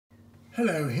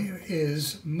Hello, here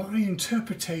is my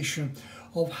interpretation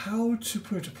of how to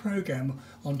put a program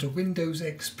onto Windows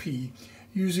XP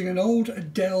using an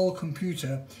old Dell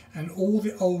computer and all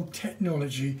the old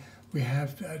technology we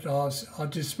have at our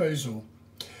disposal.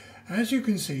 As you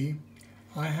can see,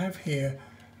 I have here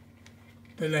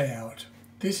the layout.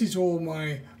 This is all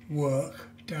my work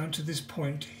down to this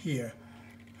point here.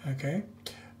 Okay,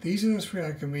 these are the three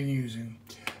I've been using.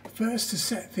 First, to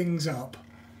set things up,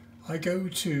 I go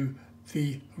to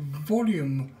the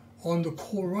volume on the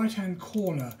right hand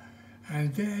corner,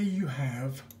 and there you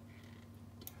have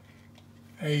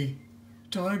a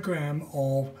diagram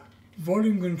of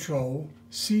volume control,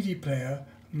 CD player,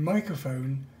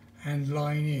 microphone and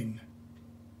line in.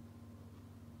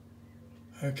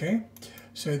 Okay,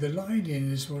 so the line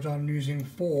in is what I'm using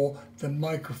for the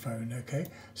microphone. Okay,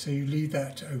 so you leave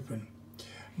that open.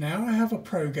 Now I have a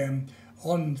program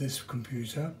on this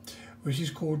computer which is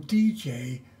called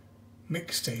DJ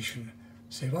MixStation.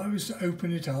 So if I was to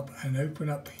open it up and open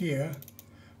up here,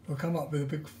 we'll come up with a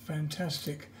big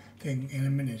fantastic thing in a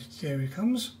minute. There it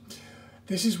comes.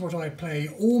 This is what I play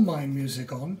all my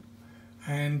music on,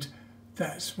 and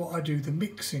that's what I do the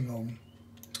mixing on.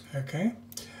 Okay,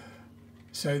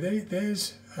 so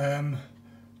there's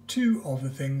two of the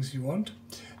things you want.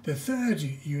 The third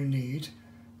you need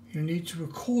to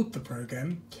record the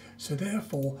program. So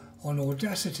therefore on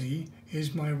Audacity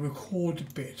is my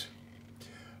record bit.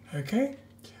 Okay,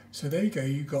 so there you go,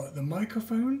 you got the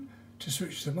microphone to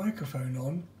switch the microphone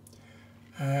on,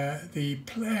 the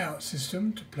playout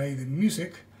system to play the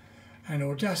music, and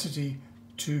Audacity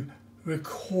to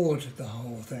record the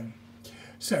whole thing.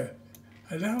 So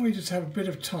allow me to have a bit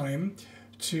of time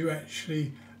to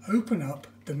actually open up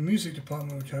the music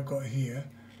department which I've got here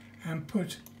and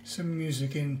put some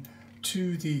music in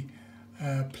to the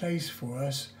place for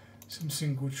us, some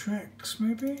single tracks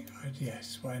maybe?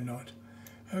 Yes, why not?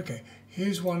 Okay,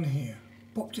 here's one here.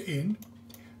 Popped it in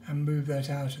and move that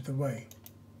out of the way.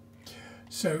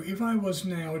 So if I was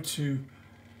now to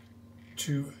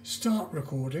start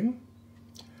recording,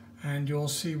 and you'll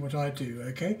see what I do,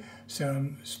 okay? So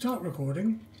start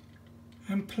recording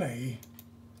and play.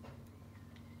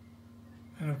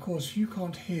 And of course you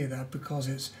can't hear that because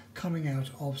it's coming out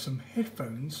of some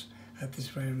headphones at this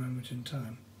very moment in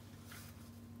time.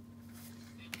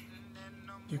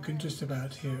 You can just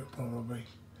about hear it probably.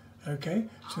 Okay,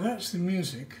 so that's the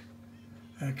music,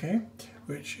 okay,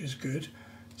 which is good.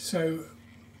 So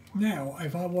now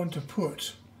if I want to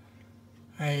put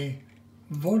a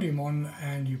volume on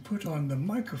and you put on the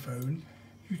microphone,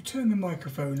 you turn the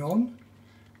microphone on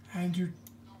and you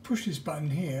push this button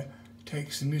here,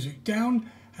 takes the music down,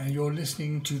 and you're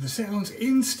listening to the sounds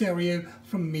in stereo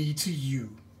from me to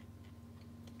you.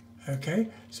 Okay,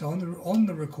 so on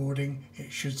the recording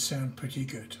it should sound pretty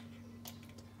good.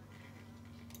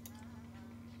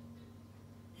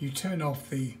 You turn off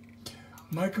the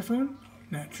microphone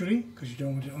naturally because you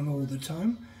don't want it on all the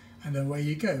time, and away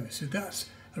you go. So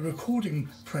that's a recording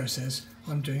process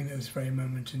I'm doing at this very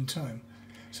moment in time.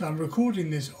 So I'm recording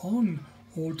this on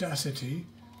Audacity,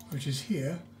 which is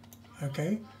here.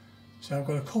 Okay, so I've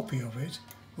got a copy of it,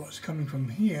 what's coming from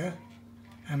here,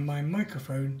 and my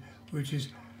microphone which is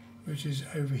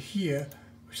over here,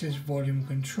 which says volume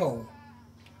control,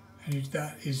 and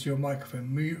that is your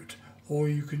microphone. Mute, or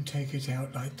you can take it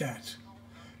out like that.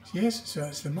 Yes, so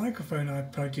that's the microphone I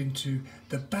plugged into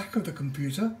the back of the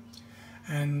computer,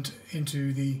 and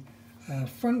into the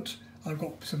front I've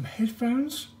got some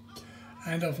headphones,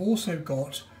 and I've also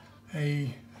got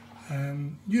a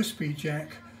USB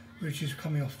jack which is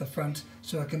coming off the front,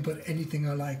 so I can put anything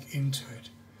I like into it.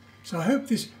 So I hope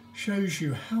this shows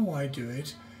you how I do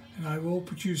it, and I will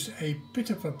produce a bit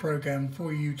of a program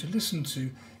for you to listen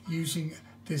to using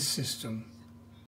this system.